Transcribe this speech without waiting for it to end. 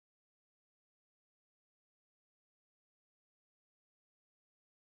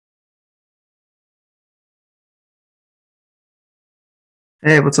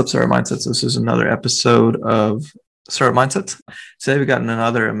Hey, what's up, Startup Mindsets? This is another episode of Startup Mindsets. Today we got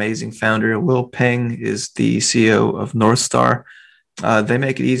another amazing founder. Will Peng is the CEO of Northstar. They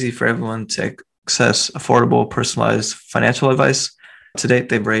make it easy for everyone to access affordable, personalized financial advice. To date,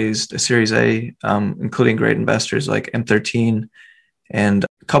 they've raised a Series A, including great investors like M13 and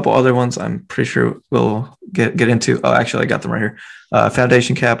a couple other ones I'm pretty sure we'll get into. Oh, actually, I got them right here.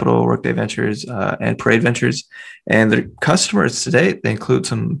 Foundation Capital, Workday Ventures, and Parade Ventures. And their customers today, they include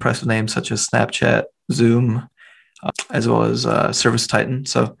some impressive names such as Snapchat, Zoom, as well as Service Titan.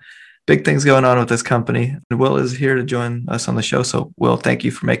 So big things going on with this company. And Will is here to join us on the show. So Will, thank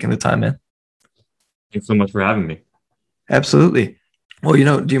you for making the time in. Thanks so much for having me. Absolutely.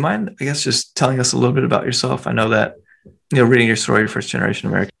 Well, do you mind, I guess, just telling us a little bit about yourself? I know that reading your story, first generation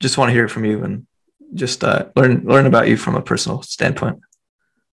American. Just want to hear it from you and just learn about you from a personal standpoint.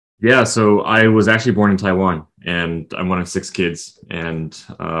 Yeah, so I was actually born in Taiwan, and I'm one of six kids, and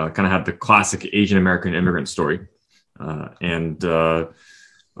kind of had the classic Asian American immigrant story. And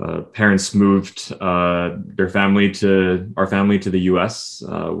Parents moved our family to the U.S.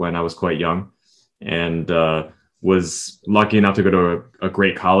 When I was quite young, and was lucky enough to go to a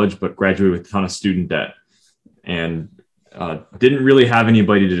great college, but graduated with a ton of student debt, and didn't really have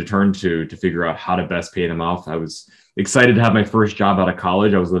anybody to turn to figure out how to best pay them off. I was excited to have my first job out of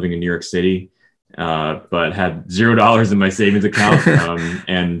college. I was living in New York City, but had $0 in my savings account,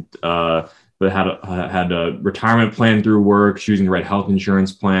 but had a retirement plan through work, choosing the right health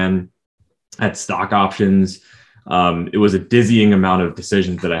insurance plan, had stock options. It was a dizzying amount of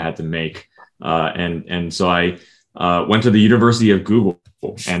decisions that I had to make, and so I went to the University of Google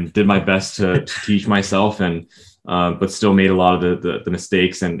and did my best to teach myself, and but still made a lot of the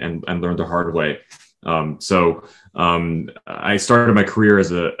mistakes and learned the hard way. I started my career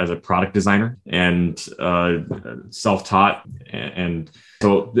as a product designer and self-taught, and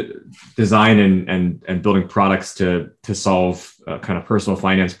so design and building products to solve kind of personal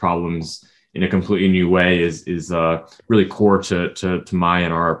finance problems in a completely new way is really core to my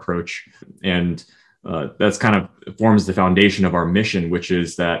and our approach, and that's kind of forms the foundation of our mission, which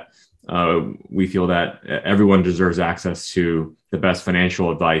is that we feel that everyone deserves access to the best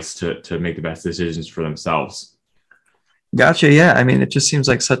financial advice to make the best decisions for themselves. Gotcha. Yeah. I mean, it just seems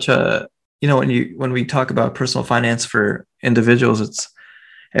like such a, when we talk about personal finance for individuals, it's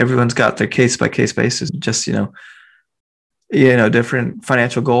everyone's got their case by case basis, just, different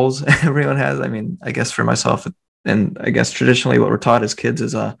financial goals everyone has. I mean, I guess for myself, and I guess traditionally what we're taught as kids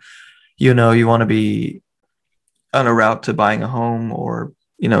is, you want to be on a route to buying a home or,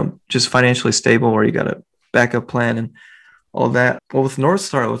 just financially stable, where you got a backup plan and all that. Well, with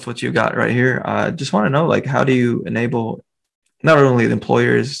Northstar, with what you got right here, I just want to know, like, how do you enable not only the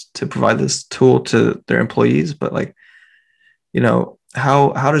employers to provide this tool to their employees, but like,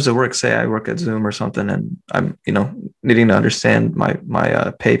 how does it work? Say I work at Zoom or something, and I'm, needing to understand my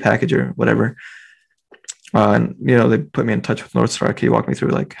pay package or whatever. And they put me in touch with Northstar. Can you walk me through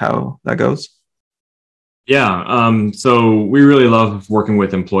like how that goes? Yeah, so we really love working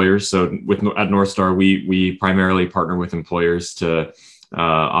with employers. So at Northstar, we primarily partner with employers to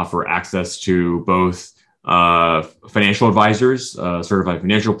offer access to both financial advisors, certified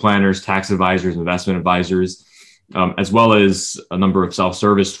financial planners, tax advisors, investment advisors, as well as a number of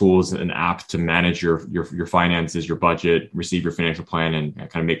self-service tools, an app to manage your finances, your budget, receive your financial plan, and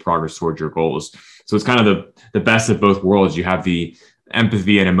kind of make progress towards your goals. So it's kind of the best of both worlds. You have the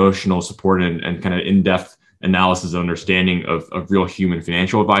empathy and emotional support and kind of in-depth analysis and understanding of real human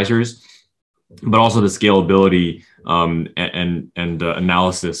financial advisors, but also the scalability and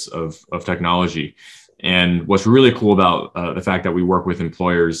analysis of technology. And what's really cool about the fact that we work with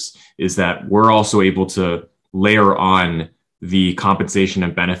employers is that we're also able to layer on the compensation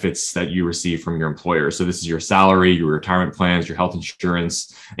and benefits that you receive from your employer. So this is your salary, your retirement plans, your health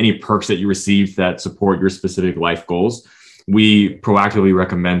insurance, any perks that you receive that support your specific life goals. We proactively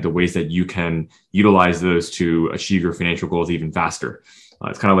recommend the ways that you can utilize those to achieve your financial goals even faster.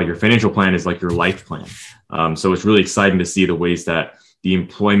 It's kind of like your financial plan is like your life plan. So it's really exciting to see the ways that the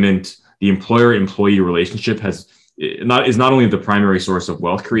employer-employee relationship is not only the primary source of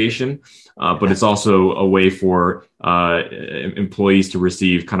wealth creation, but it's also a way for employees to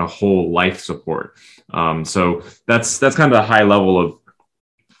receive kind of whole life support. So that's kind of the high level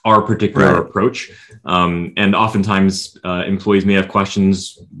our particular Right. approach. And oftentimes employees may have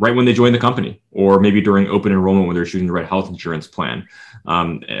questions right when they join the company, or maybe during open enrollment when they're choosing the right health insurance plan.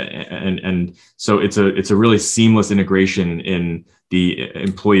 And so it's a really seamless integration in the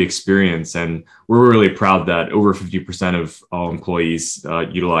employee experience. And we're really proud that over 50% of all employees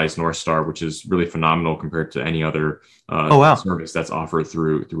utilize North Star, which is really phenomenal compared to any other Oh, wow. service that's offered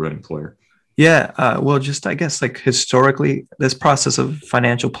through an employer. Yeah. Well, just I guess like historically, this process of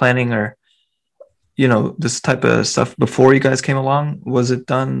financial planning or, this type of stuff before you guys came along, was it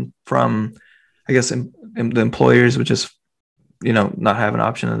done from, I guess, the employers would just, not have an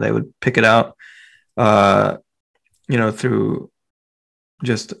option and they would pick it out, uh, through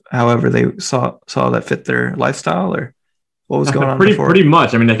just however they saw that fit their lifestyle, or what was going on before? Pretty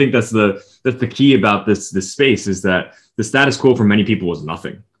much. I mean, I think that's the key about this space, is that the status quo for many people was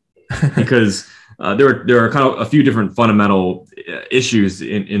nothing, because there are kind of a few different fundamental issues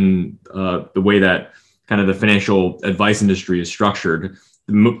in the way that kind of the financial advice industry is structured.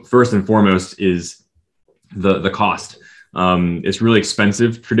 First and foremost is the cost. It's really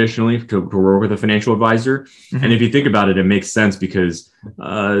expensive traditionally to work with a financial advisor. Mm-hmm. And if you think about it, it makes sense, because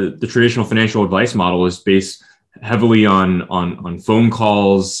the traditional financial advice model is based heavily on phone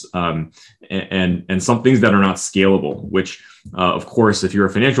calls and some things that are not scalable, which of course, if you're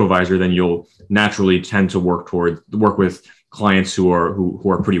a financial advisor, then you'll naturally tend to work with clients who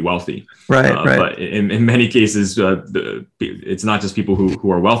are pretty wealthy. Right. But in many cases, it's not just people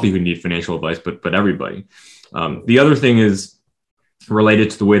who are wealthy who need financial advice, but everybody. The other thing is related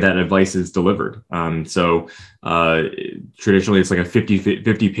to the way that advice is delivered. So traditionally, it's like a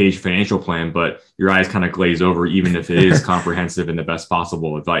 50 page financial plan, but your eyes kind of glaze over, even if it is comprehensive and the best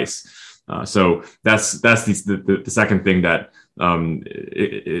possible advice. So that's the second thing that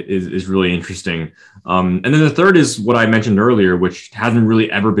is really interesting. And then the third is what I mentioned earlier, which hasn't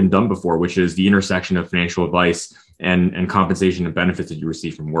really ever been done before, which is the intersection of financial advice and compensation and benefits that you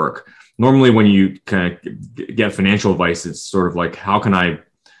receive from work. Normally, when you kind of get financial advice, it's sort of like, how can I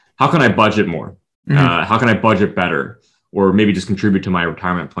budget more? Mm-hmm. How can I budget better? Or maybe just contribute to my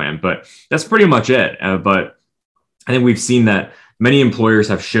retirement plan? But that's pretty much it. But I think we've seen that many employers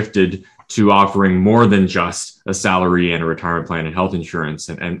have shifted to offering more than just a salary and a retirement plan and health insurance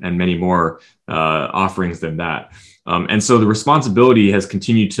and many more offerings than that. And so the responsibility has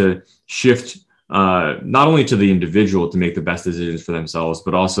continued to shift not only to the individual to make the best decisions for themselves,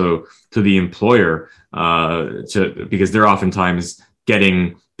 but also to the employer because they're oftentimes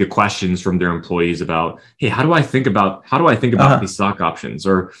getting the questions from their employees about, hey, how do I think about these stock options,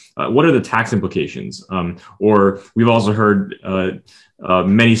 or what are the tax implications? Or we've also heard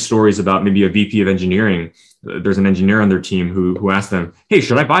many stories about maybe a VP of engineering. There's an engineer on their team who asked them, hey,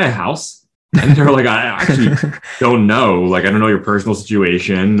 should I buy a house? And they're like, I actually don't know. Like, I don't know your personal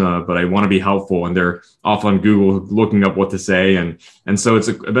situation, but I want to be helpful. And they're off on Google looking up what to say. And so it's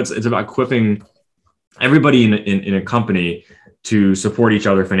about equipping everybody in a company to support each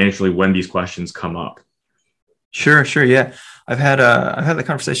other financially when these questions come up. Sure. Yeah. I've had the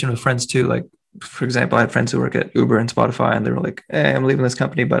conversation with friends too. Like, for example, I had friends who work at Uber and Spotify, and they were like, hey, I'm leaving this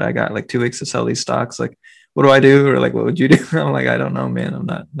company, but I got like 2 weeks to sell these stocks. Like, what do I do? Or like, what would you do? I'm like, I don't know, man. I'm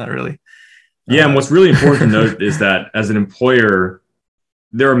not really. Yeah. And what's really important to note is that as an employer,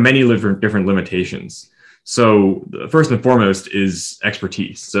 there are many different limitations. So first and foremost is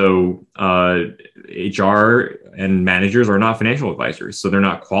expertise. So HR and managers are not financial advisors, so they're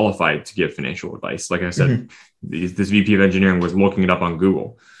not qualified to give financial advice. Like I said, this VP of engineering was looking it up on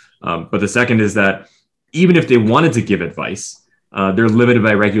Google. But the second is that even if they wanted to give advice, they're limited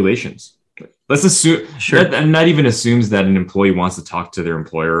by regulations. Let's assume, and that even assumes that an employee wants to talk to their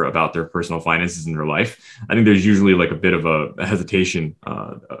employer about their personal finances in their life. I think there's usually like a bit of a hesitation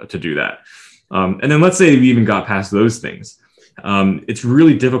to do that. And then let's say we even got past those things. It's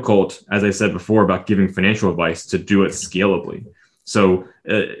really difficult, as I said before, about giving financial advice to do it scalably. So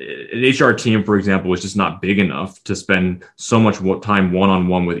an HR team, for example, is just not big enough to spend so much time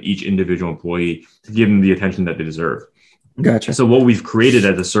one-on-one with each individual employee to give them the attention that they deserve. Gotcha. So what we've created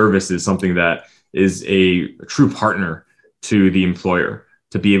as a service is something that is a true partner to the employer,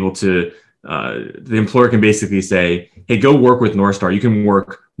 to be able to, the employer can basically say, hey, go work with North Star. You can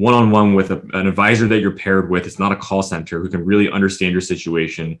work one-on-one with an advisor that you're paired with. It's not a call center, who can really understand your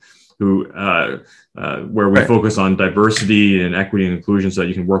situation, where we focus on diversity and equity and inclusion, so that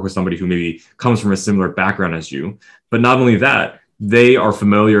you can work with somebody who maybe comes from a similar background as you. But not only that, they are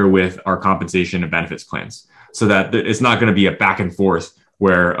familiar with our compensation and benefits plans, so that it's not going to be a back and forth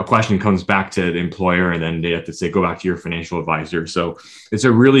where a question comes back to the employer and then they have to say, go back to your financial advisor. So it's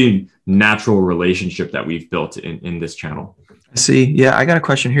a really natural relationship that we've built in this channel. I see. Yeah, I got a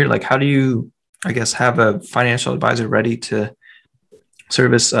question here. Like, how do you, I guess, have a financial advisor ready to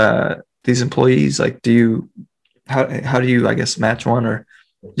service these employees? Like, how do you, I guess, match one, or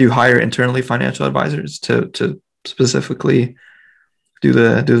do you hire internally financial advisors to specifically do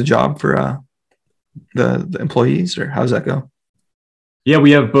the job for the employees, or how does that go? Yeah,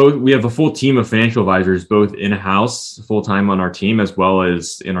 we have both. We have a full team of financial advisors, both in-house, full-time on our team, as well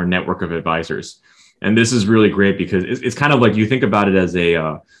as in our network of advisors. And this is really great because it's kind of like you think about it as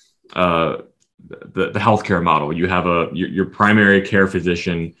uh, the healthcare model. You have your primary care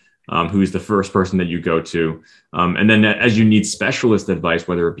physician, who's the first person that you go to, and then as you need specialist advice,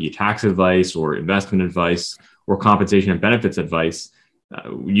 whether it be tax advice or investment advice or compensation and benefits advice,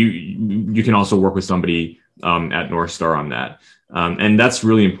 you can also work with somebody at North Star on that. And that's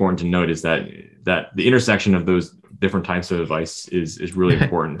really important to note, is that the intersection of those different types of advice is really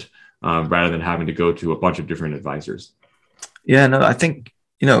important, rather than having to go to a bunch of different advisors. Yeah, no, I think,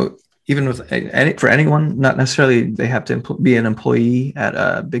 even with for anyone, not necessarily they have to be an employee at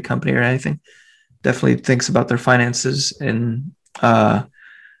a big company or anything, definitely thinks about their finances in their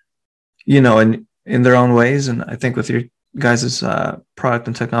own ways. And I think with your guys' product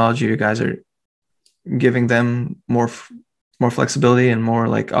and technology, you guys are giving them more flexibility and more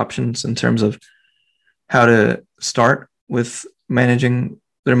like options in terms of how to start with managing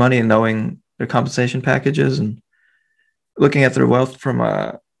their money and knowing their compensation packages and looking at their wealth from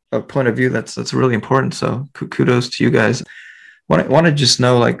a point of view that's really important. So kudos to you guys. Want to just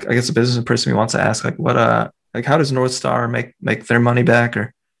know, like, I guess a business person wants to ask, like, like how does North Star make their money back,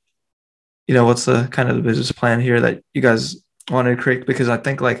 or what's the kind of the business plan here that you guys want to create? Because I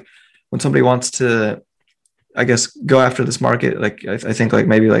think, like, when somebody wants to, I guess, go after this market, like I think like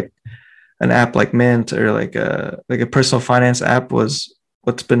maybe like an app like Mint, or like a personal finance app was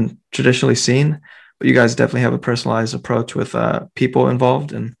what's been traditionally seen, but you guys definitely have a personalized approach with people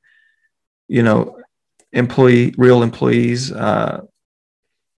involved, and you know real employees.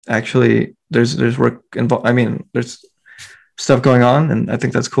 Actually, there's work involved. I mean, there's stuff going on, and I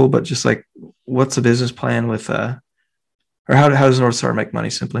think that's cool. But just like, what's the business plan with, or how does North Star make money?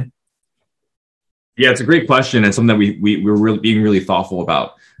 Simply. Yeah, it's a great question, and something that we're really being really thoughtful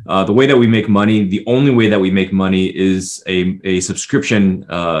about. The way that we make money, the only way that we make money is a subscription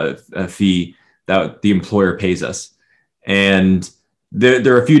fee that the employer pays us. And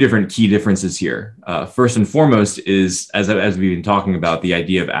there are a few different key differences here. First and foremost is, as we've been talking about, the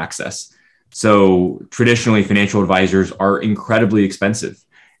idea of access. So traditionally, financial advisors are incredibly expensive,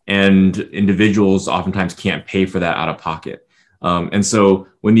 and individuals oftentimes can't pay for that out of pocket. And so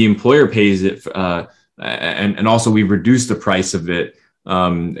when the employer pays it, and also we've reduced the price of it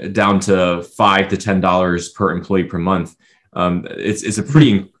down to $5 to $10 per employee per month. It's a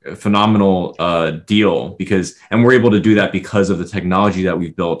pretty phenomenal deal, and we're able to do that because of the technology that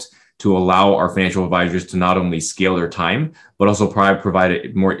we've built to allow our financial advisors to not only scale their time, but also provide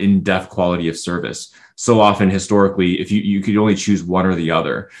a more in-depth quality of service. So often, historically, if you could only choose one or the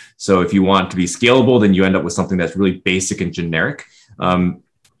other. So if you want to be scalable, then you end up with something that's really basic and generic. And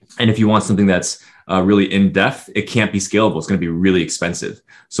if you want something that's really in-depth, it can't be scalable. It's going to be really expensive.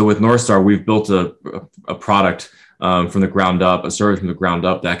 So with North Star, we've built a product from the ground up, a service from the ground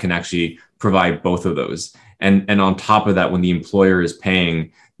up that can actually provide both of those. And on top of that, when the employer is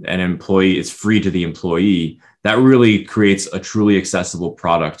paying, an employee is free to the employee, that really creates a truly accessible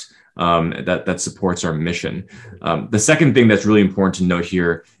product that supports our mission. The second thing that's really important to note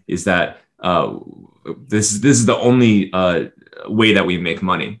here is that this is the only way that we make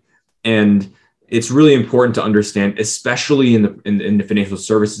money, and it's really important to understand, especially in the financial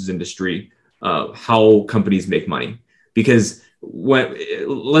services industry, how companies make money. Because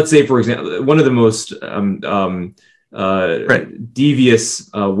let's say, for example, one of the most Right. devious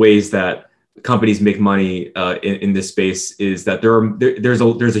ways that companies make money in this space is that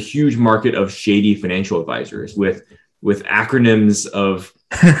there's a huge market of shady financial advisors with acronyms of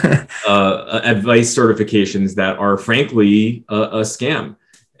advice certifications that are frankly a scam.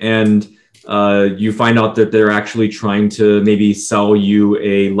 And you find out that they're actually trying to maybe sell you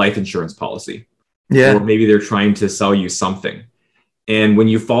a life insurance policy. Yeah. Or maybe they're trying to sell you something. And when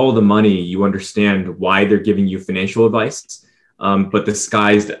you follow the money, you understand why they're giving you financial advice, but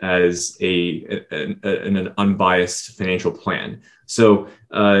disguised as an unbiased financial plan. So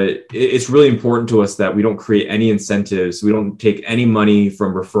it's really important to us that we don't create any incentives. We don't take any money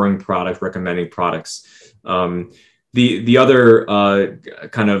from referring products, recommending products. The other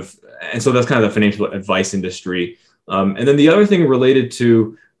kind of, and so that's kind of the financial advice industry. And then the other thing related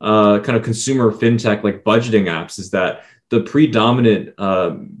to kind of consumer fintech, like budgeting apps, is that the predominant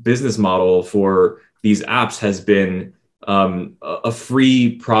business model for these apps has been a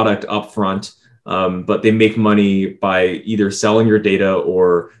free product upfront, but they make money by either selling your data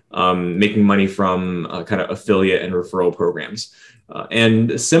or making money from kind of affiliate and referral programs.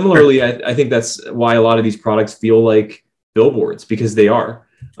 And similarly, I think that's why a lot of these products feel like billboards, because they are.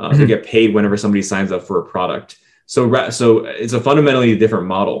 They get paid whenever somebody signs up for a product. So it's a fundamentally different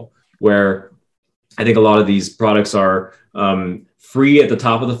model where I think a lot of these products are free at the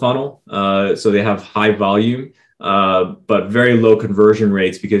top of the funnel. So they have high volume, but very low conversion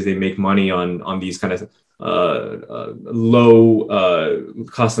rates because they make money on these kind of low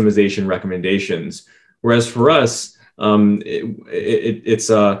customization recommendations. Whereas for us, it's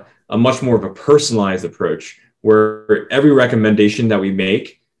a much more of a personalized approach where every recommendation that we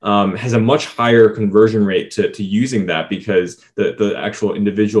make has a much higher conversion rate to using that, because the actual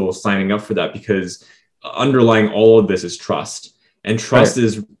individual signing up for that, because underlying all of this is trust, and trust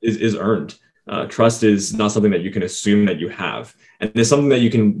is earned. Trust is not something that you can assume that you have, and it's something that you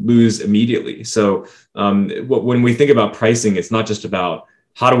can lose immediately. So when we think about pricing, it's not just about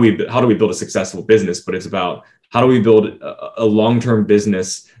how do we build a successful business, but it's about how do we build a long-term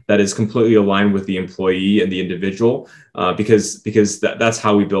business that is completely aligned with the employee and the individual, because that's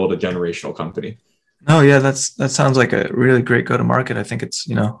how we build a generational company. Oh yeah, that sounds like a really great go-to-market. I think it's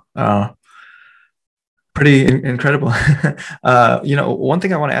pretty incredible. One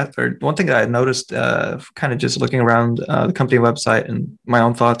thing I want to ask, or one thing that I noticed, kind of just looking around the company website and my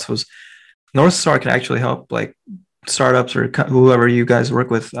own thoughts, was North Star can actually help like startups or whoever you guys work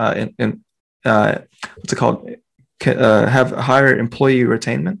with in what's it called, have higher employee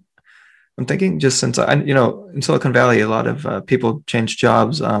retainment. I'm thinking just since in Silicon Valley, a lot of people change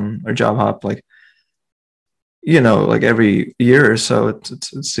jobs or job hop like every year or so.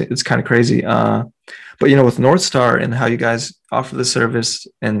 It's kind of crazy. But with North Star and how you guys offer the service,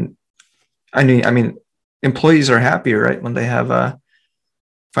 and I mean, employees are happier, right, when they have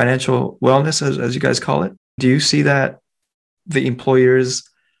financial wellness, as you guys call it. Do you see that the employers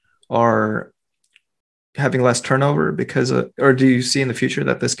are having less turnover because or do you see in the future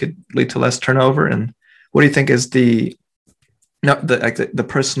that this could lead to less turnover? And what do you think is the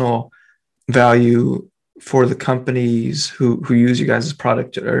personal value for the companies who use you guys'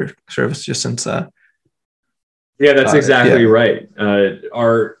 product or service, just since yeah, that's exactly right.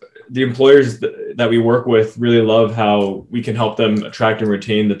 The employers that we work with really love how we can help them attract and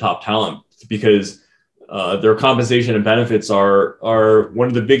retain the top talent, because their compensation and benefits are one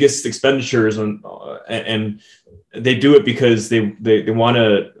of the biggest expenditures and they do it because they want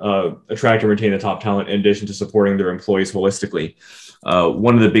to attract and retain the top talent in addition to supporting their employees holistically.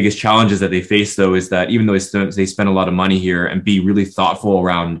 One of the biggest challenges that they face, though, is that even though they spend a lot of money here and be really thoughtful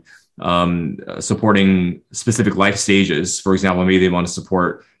around supporting specific life stages, for example, maybe they want to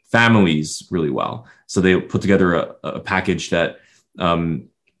support families really well. So they put together a package that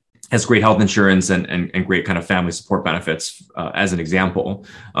has great health insurance and great kind of family support benefits, as an example.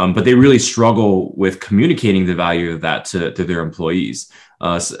 But they really struggle with communicating the value of that to their employees.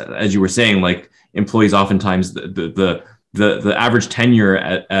 As you were saying, like employees, oftentimes the average tenure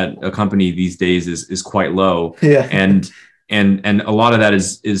at a company these days is quite low. Yeah. And a lot of that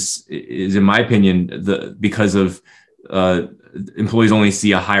is in my opinion, because of employees only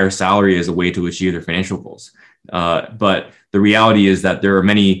see a higher salary as a way to achieve their financial goals. But the reality is that there are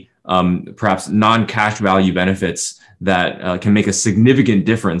many perhaps non-cash value benefits that can make a significant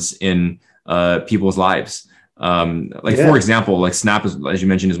difference in people's lives. For example, like Snap, as you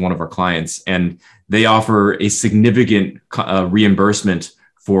mentioned, is one of our clients, and they offer a significant reimbursement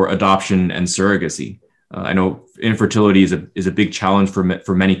for adoption and surrogacy. I know infertility is a big challenge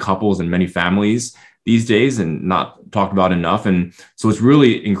for many couples and many families these days, and not talked about enough. And so it's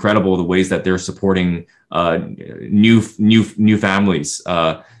really incredible the ways that they're supporting new families.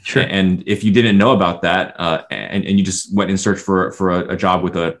 Sure. And if you didn't know about that, and you just went and searched for a job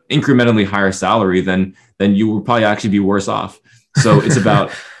with an incrementally higher salary, then you would probably actually be worse off. So it's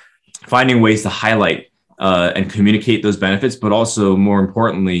about finding ways to highlight and communicate those benefits, but also more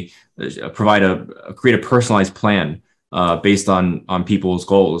importantly, create a personalized plan based on people's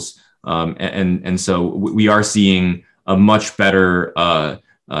goals. And so we are seeing a much better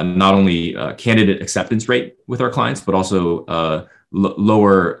not only candidate acceptance rate with our clients, but also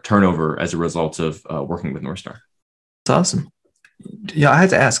lower turnover as a result of working with North Star. That's awesome. Yeah, I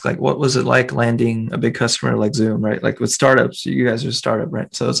had to ask, like, what was it like landing a big customer like Zoom, right? Like with startups, you guys are a startup,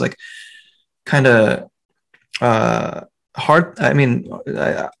 right? So it's like kind of hard. I mean,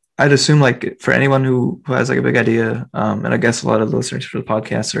 I'd assume like for anyone who has like a big idea, and I guess a lot of the listeners for the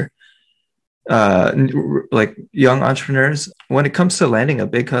podcast are like young entrepreneurs. When it comes to landing a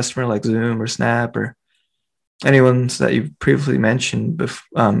big customer like Zoom or Snap, or any ones that you previously mentioned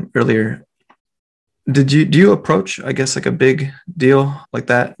earlier, do you approach, I guess, like a big deal like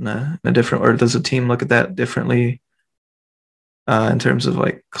that in a different, or does the team look at that differently in terms of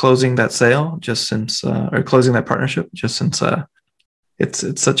like closing that sale, just since or closing that partnership, just since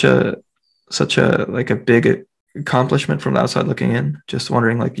it's such a like a big accomplishment from the outside looking in. Just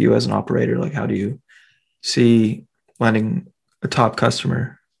wondering, like you as an operator, like how do you see landing a top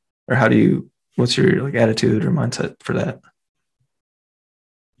customer, or what's your like attitude or mindset for that?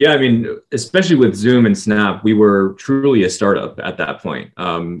 Yeah, I mean, especially with Zoom and Snap, we were truly a startup at that point.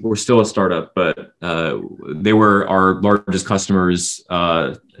 We're still a startup, but they were our largest customers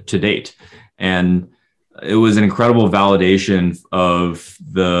to date. And it was an incredible validation of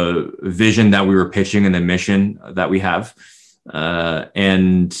the vision that we were pitching and the mission that we have.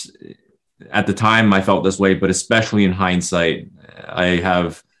 And at the time, I felt this way, but especially in hindsight, I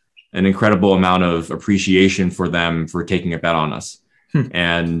have an incredible amount of appreciation for them for taking a bet on us.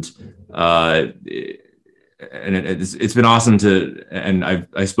 And it's been awesome and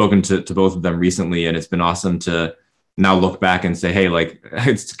I've spoken to both of them recently, and it's been awesome to now look back and say, hey, like,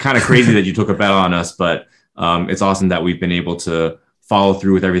 it's kind of crazy that you took a bet on us, but it's awesome that we've been able to follow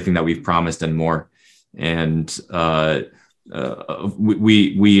through with everything that we've promised and more. And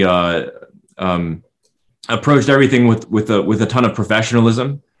we approached everything with a ton of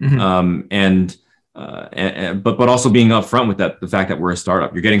professionalism, but also being upfront with the fact that we're a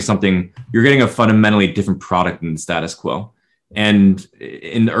startup. You're getting a fundamentally different product than the status quo. And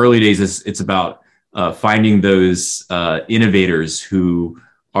in the early days, it's about finding those innovators who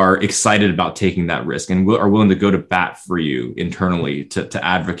are excited about taking that risk and are willing to go to bat for you internally to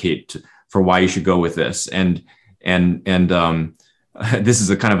advocate for why you should go with this. And this is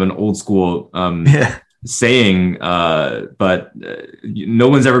a kind of an old school saying, but no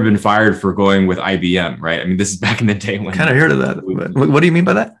one's ever been fired for going with IBM, right? I mean, this is back in the day when kind of heard of that. What do you mean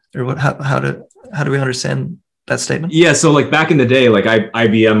by that? Or how do we understand that statement? Yeah, so like back in the day, like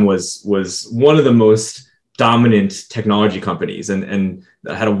IBM was one of the most dominant technology companies and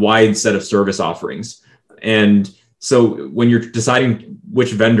had a wide set of service offerings. And so when you're deciding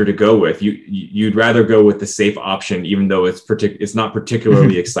which vendor to go with, you'd rather go with the safe option, even though it's not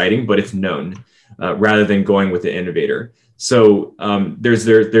particularly exciting, but it's known, rather than going with the innovator. So there's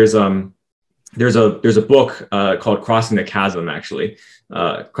a book called Crossing the Chasm, actually,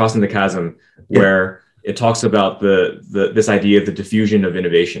 Crossing the Chasm, where it talks about this idea of the diffusion of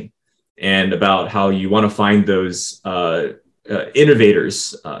innovation and about how you want to find those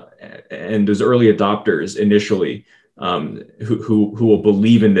innovators and those early adopters initially, who will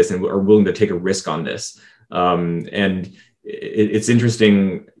believe in this and are willing to take a risk on this. And it's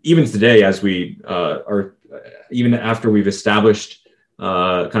interesting, even today, as we are, even after we've established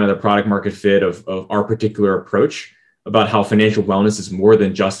kind of the product market fit of our particular approach, about how financial wellness is more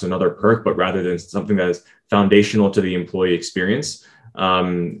than just another perk, but rather than something that is foundational to the employee experience.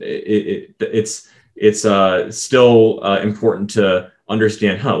 It's still important to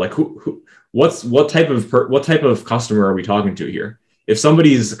understand, like what type of customer are we talking to here? If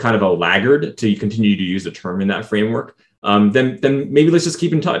somebody's kind of a laggard, to continue to use the term in that framework, then maybe let's just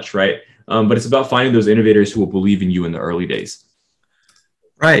keep in touch, right? But it's about finding those innovators who will believe in you in the early days.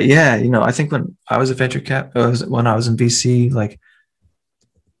 Right. Yeah. I think when I was a venture cap, when I was in VC, like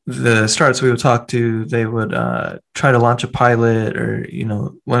the startups we would talk to, they would try to launch a pilot, or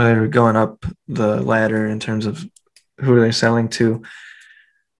when they were going up the ladder in terms of who they're selling to.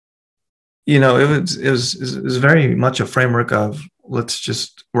 It was very much a framework of, let's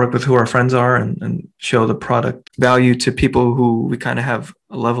just work with who our friends are and show the product value to people who we kind of have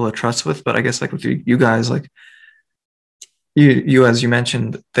a level of trust with. But I guess like with you guys, like you as you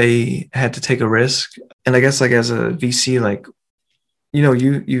mentioned, they had to take a risk. And I guess like as a VC, like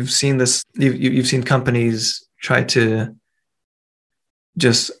you've seen this, you've seen companies try to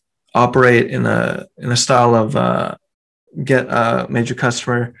just operate in a style of get a major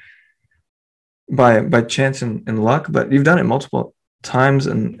customer by chance and luck, but you've done it multiple times.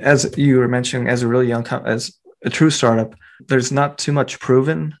 And as you were mentioning, as a really young as a true startup, there's not too much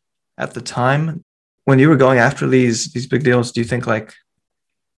proven at the time. When you were going after these big deals, do you think like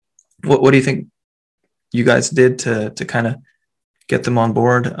what do you think you guys did to kind of get them on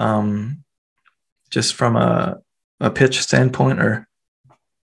board, just from a pitch standpoint, or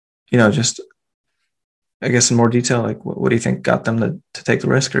just I guess in more detail, like what do you think got them to take the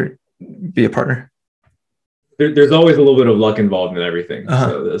risk or be a partner? There's always a little bit of luck involved in everything.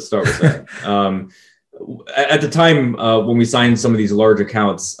 So let's start with that. At the time when we signed some of these large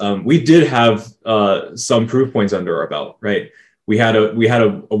accounts, we did have some proof points under our belt, right? We had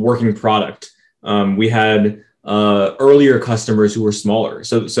a working product. We had earlier customers who were smaller.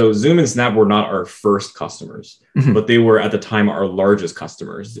 So Zoom and Snap were not our first customers, but they were at the time our largest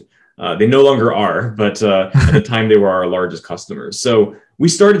customers. They no longer are, but at the time they were our largest customers. So we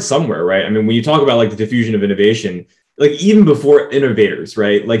started somewhere, right? I mean, when you talk about like the diffusion of innovation, like even before innovators,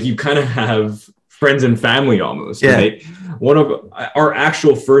 right? Like you kind of have friends and family almost, right? One of our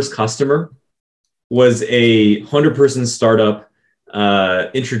actual first customer was a 100-person startup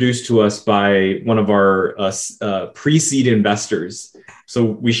introduced to us by one of our pre-seed investors. So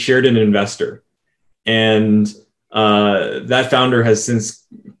we shared an investor, and that founder has since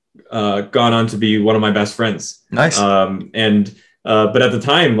gone on to be one of my best friends. Nice. But at the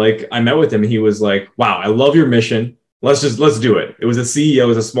time, like I met with him, and he was like, "Wow, I love your mission. Let's do it." It was a CEO, it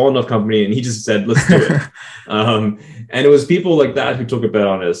was a small enough company, and he just said, "Let's do it." And it was people like that who took a bet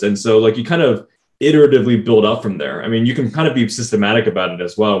on us. And so like you kind of iteratively build up from there. I mean, you can kind of be systematic about it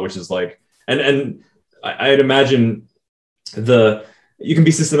as well, which is like, and I'd imagine you can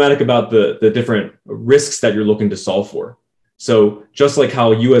be systematic about the different risks that you're looking to solve for. So just like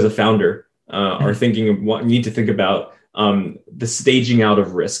how you as a founder are thinking of what you need to think about the staging out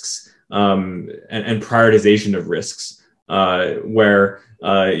of risks and prioritization of risks, where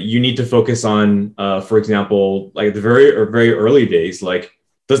you need to focus on, for example, like the very early days, like,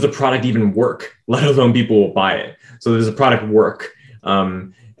 does the product even work, let alone people will buy it? So does the product work?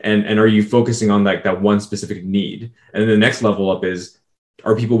 And are you focusing on like that one specific need? And then the next level up is,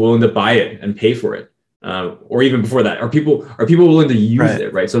 are people willing to buy it and pay for it? Or even before that, are people willing to use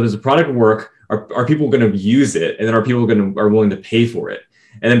it, right? So does the product work? Are people going to use it? And then are people willing to pay for it?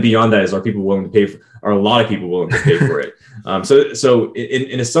 And then beyond that is, are people willing to pay are a lot of people willing to pay for it? So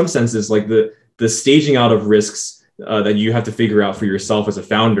in some senses, like the staging out of risks that you have to figure out for yourself as a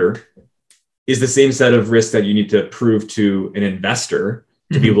founder is the same set of risks that you need to prove to an investor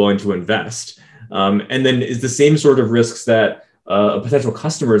to be willing to invest. And then is the same sort of risks that a potential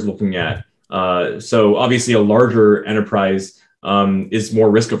customer is looking at. So obviously a larger enterprise is more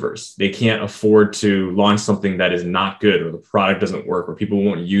risk averse. They can't afford to launch something that is not good, or the product doesn't work, or people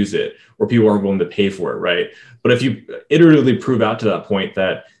won't use it, or people aren't willing to pay for it, right? But if you iteratively prove out to that point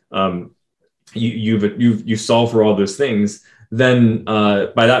that you solve for all those things, then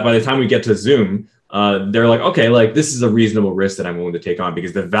by the time we get to Zoom, they're like, okay, like this is a reasonable risk that I'm willing to take on,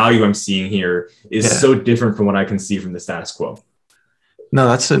 because the value I'm seeing here is so different from what I can see from the status quo. No,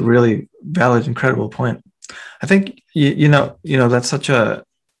 that's a really valid, incredible point. I think you know that's such a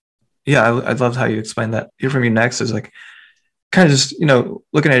I loved how you explained that. Hear from you next is like kind of just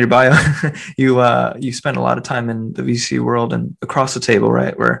looking at your bio, you spent a lot of time in the VC world and across the table,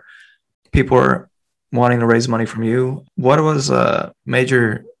 right, where people are wanting to raise money from you. What was a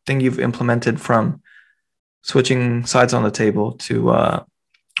major thing you've implemented from switching sides on the table to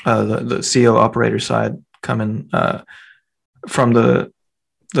the CEO operator side, coming from the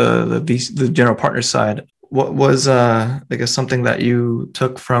general partner side? What was I guess something that you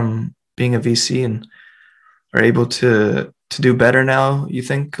took from being a VC and are able to do better now, you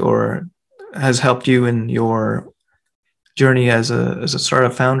think, or has helped you in your journey as a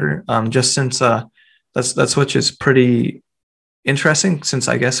startup founder? Just since that switch is pretty interesting, since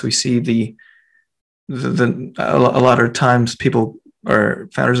I guess we see a lot of times people are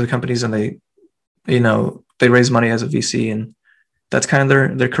founders of companies and they raise money as a VC, and that's kind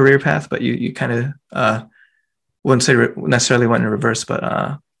of their career path. But you kind of wouldn't say necessarily went in reverse,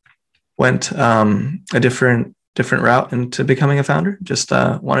 but went a different route into becoming a founder. Just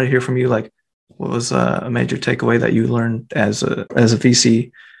wanted to hear from you, like, what was a major takeaway that you learned as a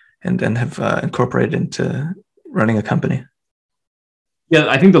VC and then have incorporated into running a company? Yeah,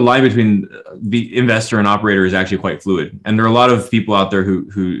 I think the line between the investor and operator is actually quite fluid, and there are a lot of people out there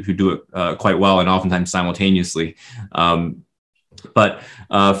who do it quite well, and oftentimes simultaneously.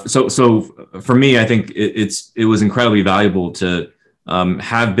 So for me, I think it was incredibly valuable to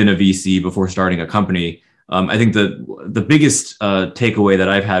have been a VC before starting a company. I think the biggest takeaway that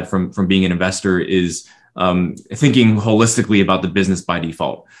I've had from being an investor is thinking holistically about the business by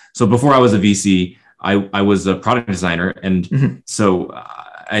default. So before I was a VC, I was a product designer. And so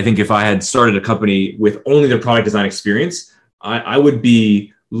I think if I had started a company with only the product design experience, I would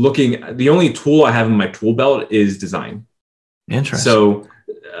be the only tool I have in my tool belt is design. Interesting. So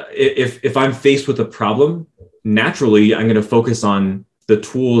if I'm faced with a problem, naturally, I'm going to focus on the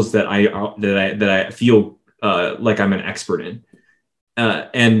tools that I feel like I'm an expert in.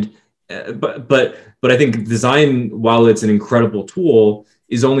 But I think design, while it's an incredible tool,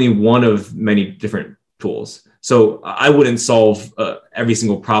 is only one of many different tools. So I wouldn't solve every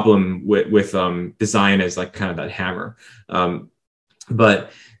single problem with design as like kind of that hammer.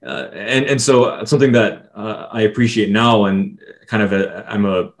 But and so something that I appreciate now, and kind of I'm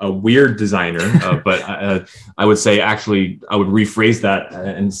a weird designer, but I would say actually I would rephrase that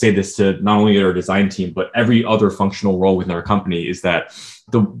and say this to not only our design team but every other functional role within our company, is that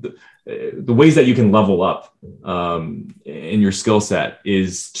the ways that you can level up in your skill set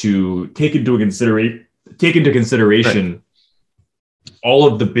is to take into consideration right. all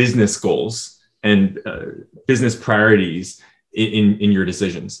of the business goals and business priorities in your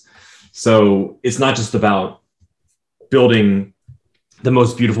decisions. So it's not just about building the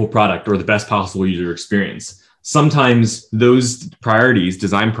most beautiful product or the best possible user experience. Sometimes those priorities,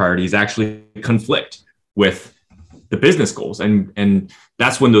 design priorities, actually conflict with the business goals. And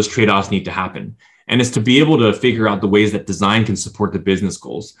that's when those trade-offs need to happen. And it's to be able to figure out the ways that design can support the business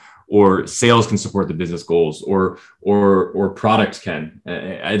goals, or sales can support the business goals, or product can.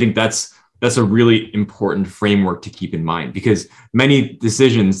 I think that's a really important framework to keep in mind, because many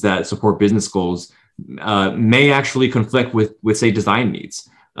decisions that support business goals may actually conflict with say, design needs.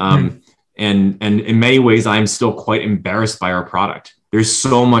 And in many ways, I'm still quite embarrassed by our product. There's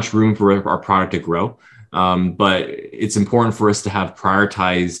so much room for our product to grow, but it's important for us to have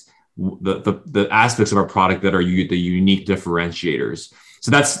prioritized the aspects of our product that are the unique differentiators.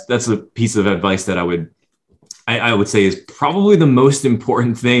 So that's a piece of advice that I would say is probably the most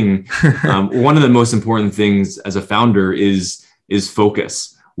important thing. One of the most important things as a founder is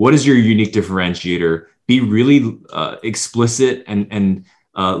focus. What is your unique differentiator? Be really explicit and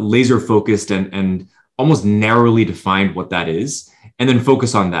laser focused and almost narrowly defined what that is, and then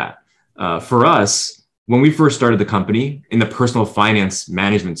focus on that. For us, when we first started the company in the personal finance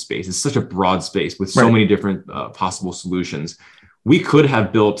management space, it's such a broad space with so many different possible solutions. We could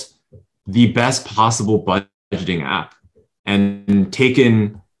have built the best possible budgeting app and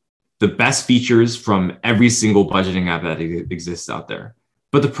taken the best features from every single budgeting app that exists out there.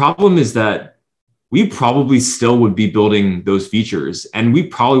 But the problem is that we probably still would be building those features, and we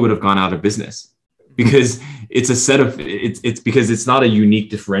probably would have gone out of business, because it's a set of, it's because it's not a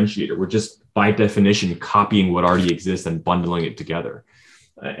unique differentiator. We're just by definition copying what already exists and bundling it together.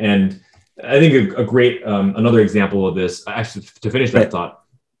 And I think a great, another example of this, actually to finish that thought,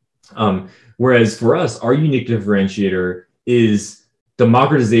 whereas for us, our unique differentiator is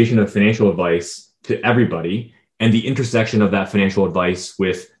democratization of financial advice to everybody, and the intersection of that financial advice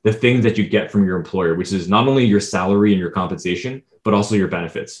with the things that you get from your employer, which is not only your salary and your compensation, but also your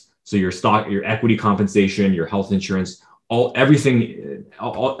benefits. So your stock, your equity compensation, your health insurance, everything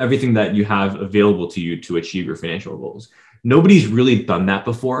that you have available to you to achieve your financial goals. Nobody's really done that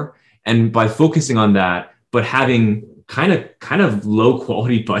before. And by focusing on that, but having kind of low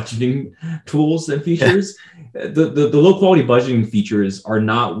quality budgeting tools and features, the low quality budgeting features are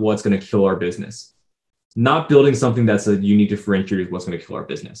not what's going to kill our business. Not building something that's a unique differentiator is what's going to kill our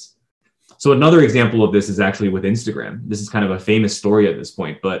business. So another example of this is actually with Instagram. This is kind of a famous story at this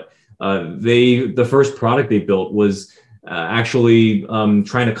point, but the first product they built was actually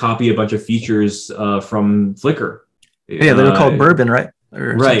trying to copy a bunch of features from Flickr. Yeah, they were called Bourbon, right?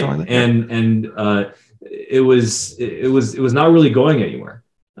 Or right, like that. And it was not really going anywhere.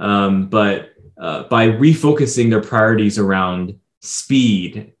 But by refocusing their priorities around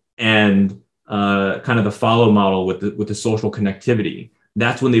speed and kind of the follow model with the social connectivity,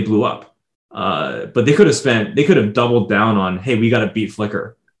 that's when they blew up. But they could have doubled down on, hey, we got to beat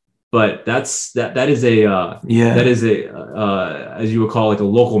Flickr. But that is as you would call, like a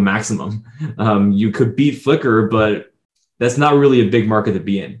local maximum. You could beat Flickr, but that's not really a big market to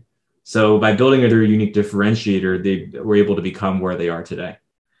be in. So by building their unique differentiator, they were able to become where they are today.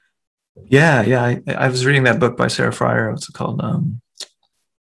 Yeah. I was reading that book by Sarah Fryer. What's it called? I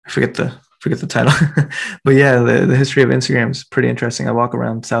forget the title, but yeah, the history of Instagram is pretty interesting. I walk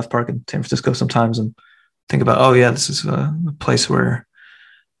around South Park in San Francisco sometimes and think about, oh yeah, this is a place where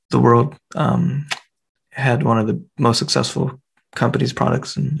the world had one of the most successful companies,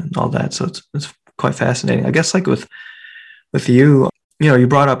 products, and all that. So it's quite fascinating. I guess like with you, you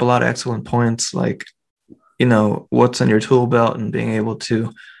brought up a lot of excellent points, like, what's in your tool belt and being able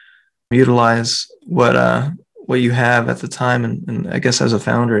to utilize what you have at the time. And I guess as a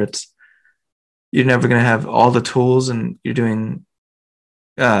founder, you're never going to have all the tools, and you're doing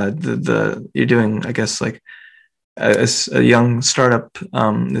you're doing, I guess, like a young startup,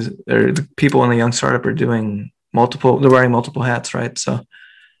 or the people in the young startup are doing they're wearing multiple hats, right? So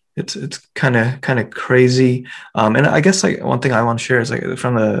it's kind of crazy. And I guess like one thing I want to share is like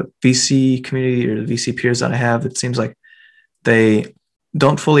from the VC community or the VC peers that I have, it seems like they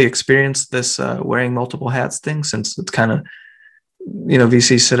don't fully experience this wearing multiple hats thing, since it's kind of,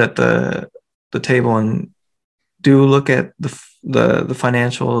 VCs sit at the table and do look at the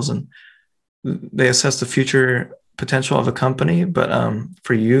financials, and they assess the future potential of a company. But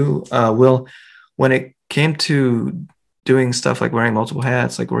for you, Will, when it came to doing stuff like wearing multiple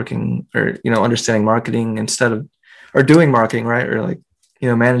hats, like working or understanding marketing instead of or doing marketing, right, or like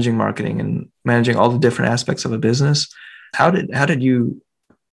managing marketing and managing all the different aspects of a business, how did you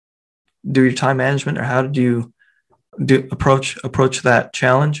do your time management, or how did you approach that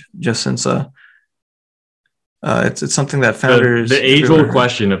challenge? Just since it's something that founders the age old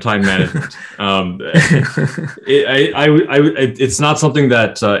question of time management. It's not something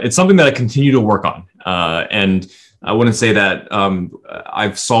that it's something that I continue to work on, and I wouldn't say that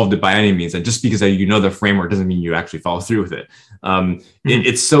I've solved it by any means. And just because the framework doesn't mean you actually follow through with it.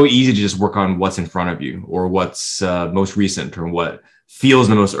 It's so easy to just work on what's in front of you, or what's most recent, or what feels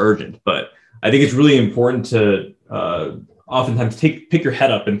the most urgent. But I think it's really important to oftentimes pick your head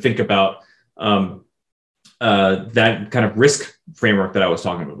up and think about that kind of risk framework that I was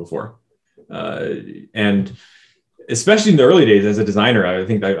talking about before. And especially in the early days as a designer, I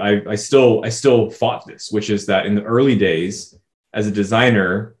think I still fought this, which is that in the early days as a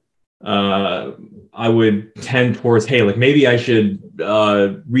designer, I would tend towards, hey, like maybe I should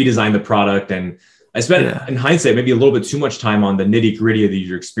redesign the product. And I spent, in hindsight, maybe a little bit too much time on the nitty gritty of the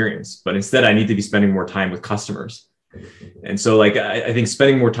user experience, but instead I need to be spending more time with customers. And so like, I think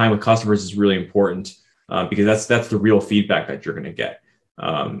spending more time with customers is really important because that's the real feedback that you're going to get.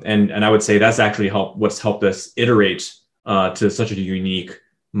 And I would say that's actually what's helped us iterate to such a unique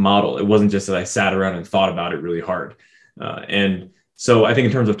model. It wasn't just that I sat around and thought about it really hard. And so I think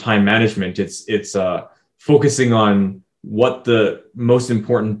in terms of time management, it's focusing on what the most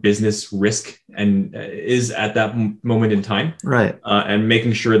important business risk is at that moment in time, right? And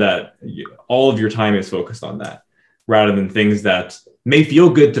making sure that all of your time is focused on that, rather than things that may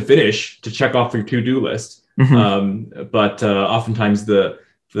feel good to finish, to check off your to-do list. Mm-hmm. But oftentimes the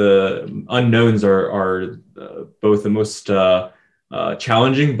unknowns are both the most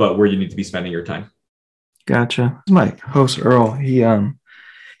challenging, but where you need to be spending your time. Gotcha. My host Earl, he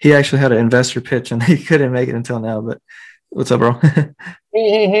actually had an investor pitch and he couldn't make it until now. But what's up, Earl?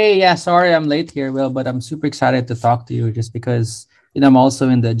 Hey. Yeah, sorry I'm late here, Will, but I'm super excited to talk to you just because I'm also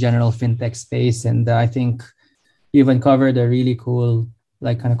in the general fintech space, and I think you've uncovered a really cool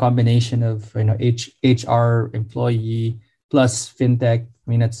like kind of combination of HR employee plus fintech. I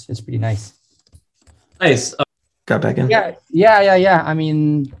mean, it's pretty nice. Nice. Got back in. Yeah. I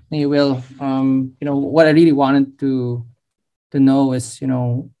mean, hey, Will, what I really wanted to know is,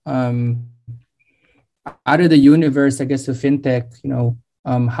 out of the universe, I guess, of fintech,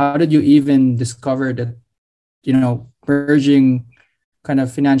 how did you even discover that, merging kind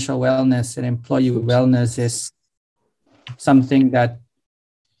of financial wellness and employee wellness is something that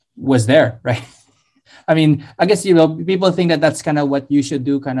was there, right? I mean, I guess, people think that that's kind of what you should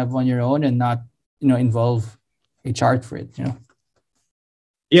do kind of on your own and not, involve HR for it,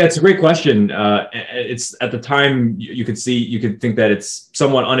 Yeah, it's a great question. It's at the time you could think that it's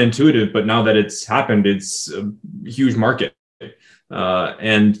somewhat unintuitive, but now that it's happened, it's a huge market.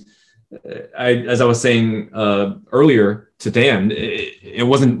 And as I was saying earlier to Dan, it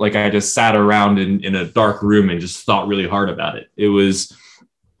wasn't like I just sat around in a dark room and just thought really hard about it. It was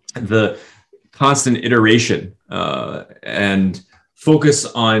the constant iteration and focus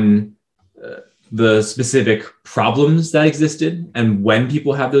on the specific problems that existed and when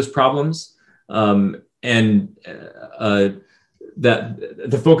people have those problems. That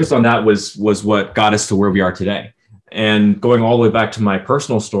the focus on that was what got us to where we are today. And going all the way back to my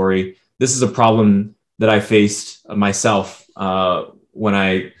personal story, this is a problem that I faced myself when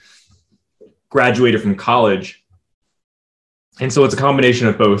I graduated from college. And so it's a combination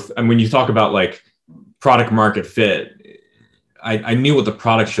of both. And when you talk about like product market fit, I knew what the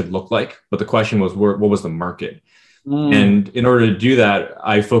product should look like, but the question was, what was the market? And in order to do that,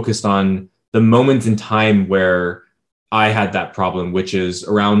 I focused on the moment in time where I had that problem, which is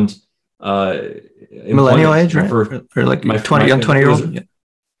around millennial age, right? Or like my 20-year-old.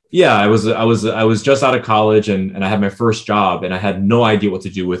 Yeah, I was just out of college and I had my first job and I had no idea what to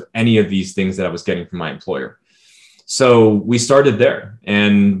do with any of these things that I was getting from my employer. So we started there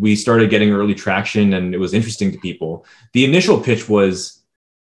and we started getting early traction and it was interesting to people. The initial pitch was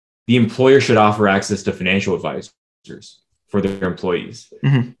the employer should offer access to financial advisors for their employees.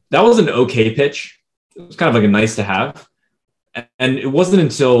 Mm-hmm. That was an okay pitch. It was kind of like a nice to have. And it wasn't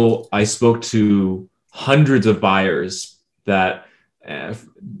until I spoke to hundreds of buyers that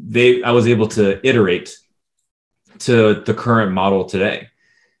I was able to iterate to the current model today.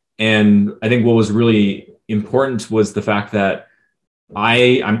 And I think what was really important was the fact that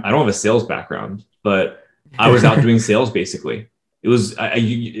I don't have a sales background, but I was out doing sales basically. I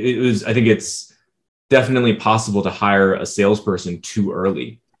think it's definitely possible to hire a salesperson too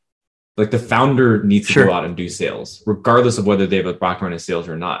early. Like the founder needs to go out and do sales, regardless of whether they have a background in sales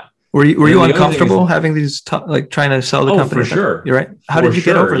or not. Were you uncomfortable having these like trying to sell the company? For sure. You're right. How did you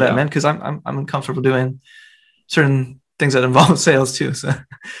get over that, man? Because I'm uncomfortable doing certain things that involve sales too. So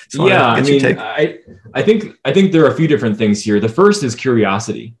I think there are a few different things here. The first is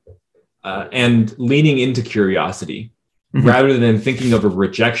curiosity, and leaning into curiosity rather than thinking of a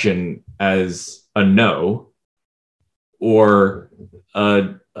rejection as a no or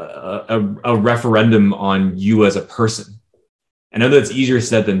a referendum on you as a person. I know that's easier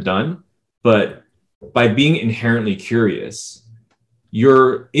said than done, but by being inherently curious,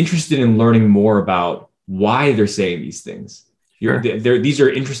 you're interested in learning more about why they're saying these things. These are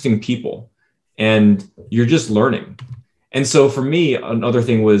interesting people, and you're just learning. And so for me, another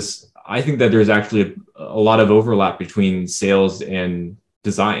thing was, I think that there's actually a lot of overlap between sales and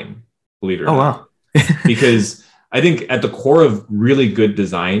design, believe it or not. Wow. Because I think at the core of really good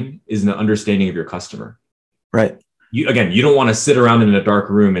design is an understanding of your customer. Right. You don't want to sit around in a dark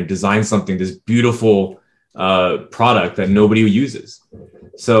room and design something, this beautiful product that nobody uses.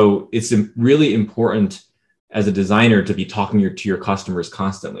 So it's really important as a designer to be talking to your customers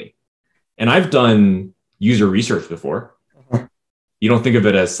constantly. And I've done user research before. You don't think of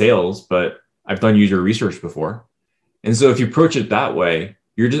it as sales, but I've done user research before. And so if you approach it that way,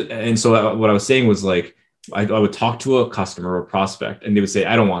 what I was saying was like, I would talk to a customer or prospect and they would say,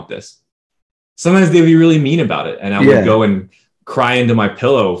 I don't want this. Sometimes they'd be really mean about it. And I would go and cry into my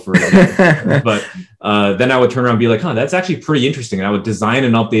pillow for it. But then I would turn around and be like, that's actually pretty interesting. And I would design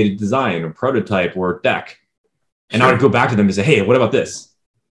an updated design or prototype or deck. And I would go back to them and say, hey, what about this?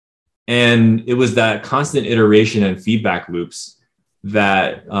 And it was that constant iteration and feedback loops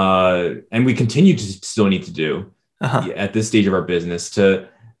that, and we continue to still need to do at this stage of our business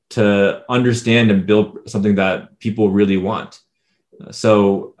to understand and build something that people really want.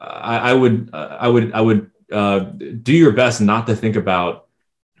 So I would do your best not to think about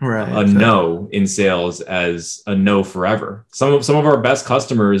no in sales as a no forever. Some of our best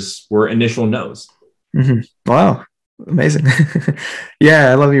customers were initial no's. Mm-hmm. Wow. Amazing.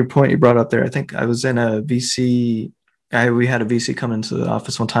 Yeah. I love your point you brought up there. I think I was in a VC. We had a VC come into the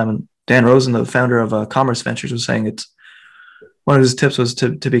office one time, and Dan Rosen, the founder of Commerce Ventures, was saying it's one of his tips was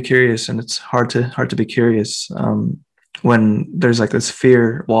to be curious. And it's hard to be curious when there's like this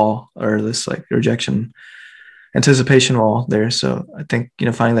fear wall or this like rejection anticipation wall there. So I think,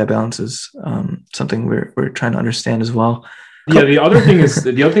 finding that balance is something we're trying to understand as well. Yeah. The other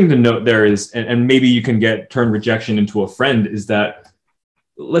thing to note there is, and maybe you can turn rejection into a friend, is that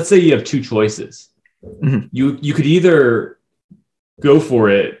let's say you have two choices. Mm-hmm. You could either go for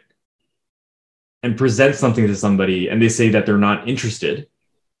it and present something to somebody and they say that they're not interested,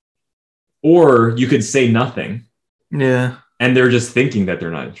 or you could say nothing. Yeah. And they're just thinking that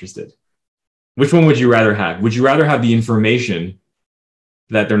they're not interested. Which one would you rather have? Would you rather have the information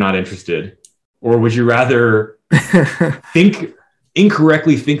that they're not interested? Or would you rather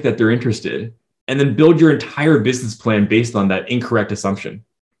incorrectly think that they're interested and then build your entire business plan based on that incorrect assumption?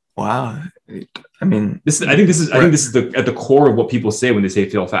 Wow. I mean, I think this is at the core of what people say when they say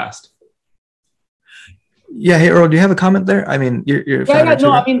fail fast. Yeah. Hey, Earl, do you have a comment there? I mean, you're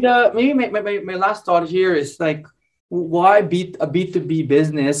no, I mean, maybe my last thought here is like, why a B2B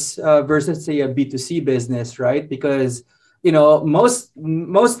business versus say a B2C business, right? Because,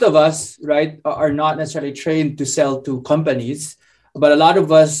 most of us, right, are not necessarily trained to sell to companies, but a lot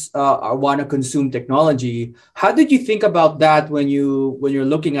of us want to consume technology. How did you think about that when you're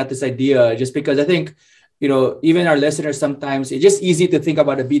looking at this idea? Just because I think, even our listeners, sometimes it's just easy to think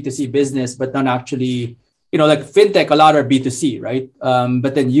about a B2C business, but not actually, like fintech, a lot are B2C, right?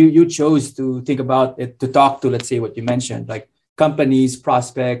 But then you chose to think about it, to talk to, let's say what you mentioned, like companies,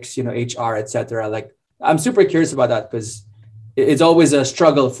 prospects, HR, etc. Like, I'm super curious about that because it's always a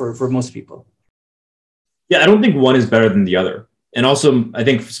struggle for most people. Yeah, I don't think one is better than the other. And also, I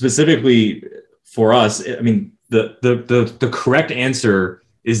think specifically for us, I mean, the correct answer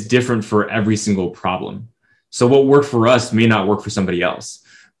is different for every single problem. So what worked for us may not work for somebody else.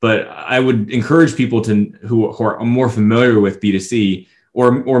 But I would encourage people who are more familiar with B2C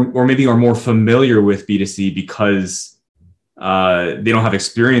or maybe are more familiar with B2C because they don't have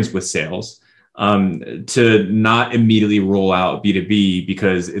experience with sales, to not immediately roll out B2B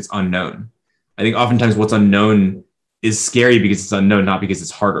because it's unknown. I think oftentimes what's unknown is scary because it's unknown, not because it's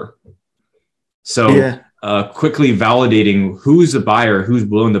harder. So quickly validating who's a buyer, who's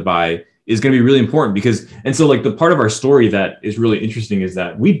willing to buy is going to be really important so like the part of our story that is really interesting is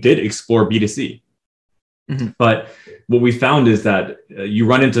that we did explore B2C. But what we found is that you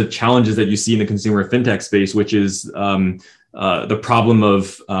run into challenges that you see in the consumer fintech space, which is the problem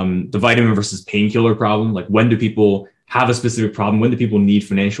of the vitamin versus painkiller problem. Like, when do people have a specific problem? When do people need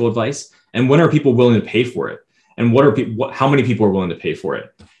financial advice? And when are people willing to pay for it? And how many people are willing to pay for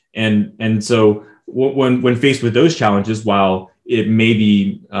it? And so when faced with those challenges, while it may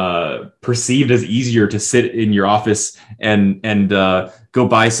be perceived as easier to sit in your office and go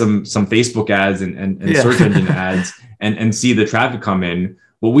buy some Facebook ads and search engine ads and see the traffic come in,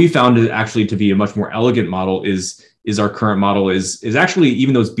 what we found is actually to be a much more elegant model is our current model is actually,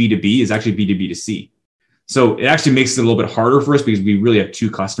 even though it's B2B, is actually B2B2C. So it actually makes it a little bit harder for us because we really have two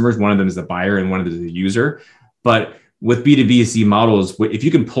customers. One of them is the buyer and one of them is the user. But with B2B2C models, if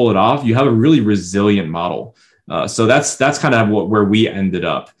you can pull it off, you have a really resilient model. So that's kind of where we ended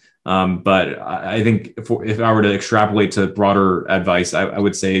up. But I think if I were to extrapolate to broader advice, I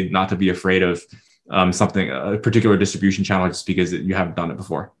would say not to be afraid of a particular distribution channel just because you haven't done it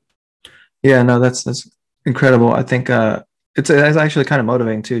before. Yeah, no, that's incredible. I think it's actually kind of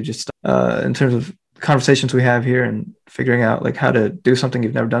motivating too, just in terms of conversations we have here and figuring out like how to do something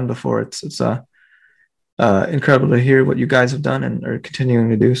you've never done before. It's incredible to hear what you guys have done and are continuing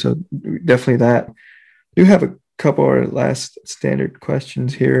to do. So definitely that. We do have a couple of last standard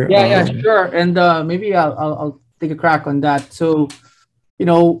questions here. Yeah, sure. And maybe I'll take a crack on that. So,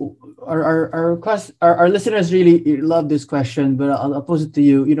 our listeners really love this question, but I'll pose it to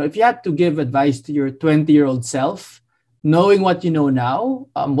you. If you had to give advice to your 20-year-old self, knowing what you know now,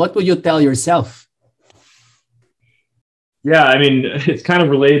 what would you tell yourself? Yeah, I mean, it's kind of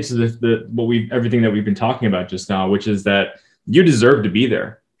related to everything that we've been talking about just now, which is that you deserve to be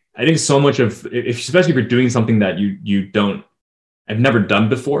there. I think so much especially if you're doing something that I've never done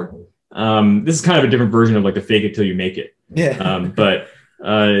before. This is kind of a different version of like the fake it till you make it. Yeah. But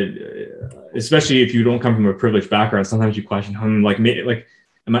especially if you don't come from a privileged background, sometimes you question, am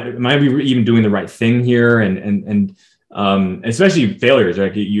I even doing the right thing here? And especially failures,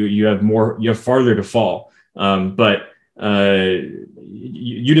 right? You have farther to fall. But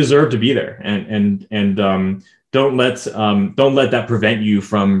you deserve to be there, and don't let that prevent you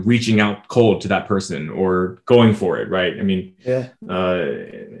from reaching out cold to that person or going for it, right? I mean, yeah.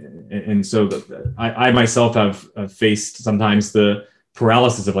 And so I myself have faced sometimes the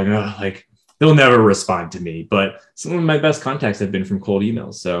paralysis of like they'll never respond to me, but some of my best contacts have been from cold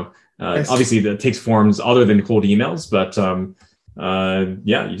emails. So obviously that takes forms other than cold emails, but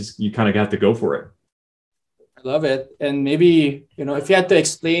you kind of have to go for it. I love it. And maybe, if you had to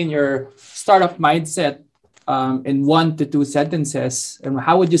explain your startup mindset in 1 to 2 sentences, and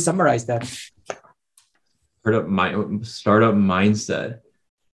how would you summarize that? Startup mindset.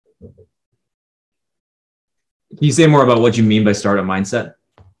 Can you say more about what you mean by startup mindset?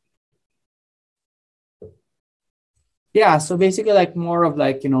 Yeah, so basically like more of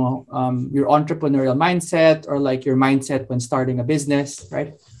like, your entrepreneurial mindset, or like your mindset when starting a business,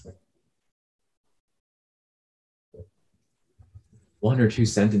 right? 1 or 2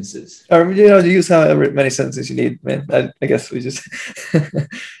 sentences. Or, use however many sentences you need, man. I guess we just,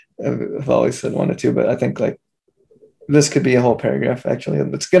 I've always said 1 or 2, but I think like this could be a whole paragraph, actually.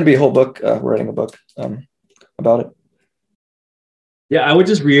 It's going to be a whole book. We're writing a book about it. Yeah, I would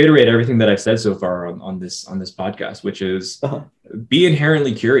just reiterate everything that I've said so far on this podcast, which is be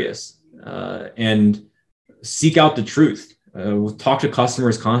inherently curious and seek out the truth. Talk to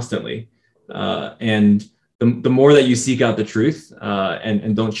customers constantly, and the more that you seek out the truth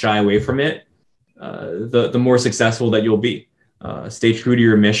and don't shy away from it, the more successful that you'll be. Stay true to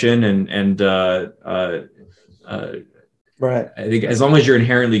your mission, and right. I think as long as you're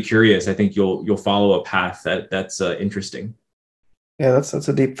inherently curious, I think you'll follow a path that's interesting. Yeah, that's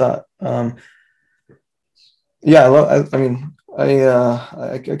a deep thought. Yeah,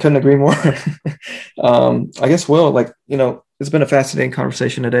 I couldn't agree more. I guess, Will, it's been a fascinating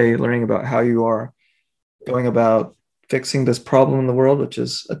conversation today, learning about how you are going about fixing this problem in the world, which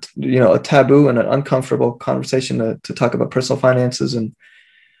is a taboo and an uncomfortable conversation to talk about personal finances. And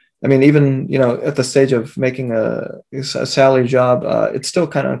I mean, even at the stage of making a salary job, it's still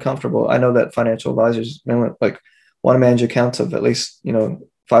kind of uncomfortable. I know that financial advisors want to manage accounts of at least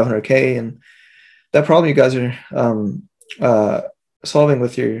 $500K, and that problem you guys are solving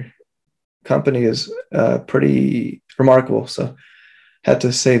with your company is pretty remarkable. So had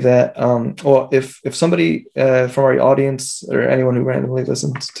to say that. Well, if somebody from our audience or anyone who randomly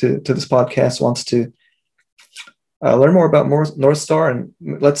listens to this podcast wants to learn more about North Star, and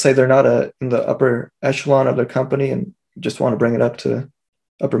let's say they're not in the upper echelon of their company and just want to bring it up to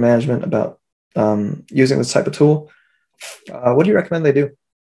upper management about using this type of tool, what do you recommend they do?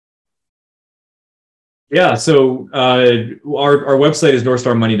 Yeah, so our website is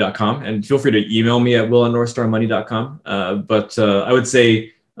northstarmoney.com, and feel free to email me at will@northstarmoney.com. But I would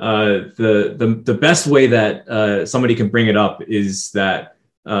say the best way that somebody can bring it up is that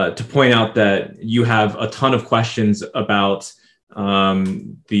to point out that you have a ton of questions about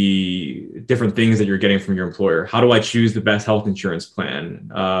the different things that you're getting from your employer. How do I choose the best health insurance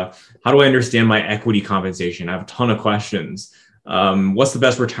plan? How do I understand my equity compensation? I have a ton of questions. What's the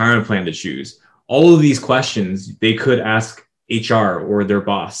best retirement plan to choose? All of these questions, they could ask HR or their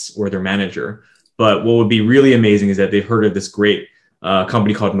boss or their manager. But what would be really amazing is that they've heard of this great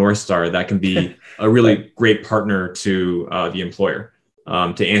company called Northstar that can be a really great partner to the employer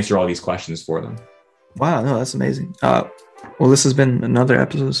to answer all these questions for them. Wow, no, that's amazing. Well, this has been another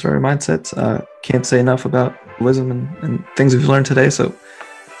episode of Startup Mindset. Can't say enough about wisdom and things we've learned today. So,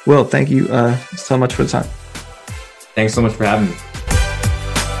 Will, thank you so much for the time. Thanks so much for having me.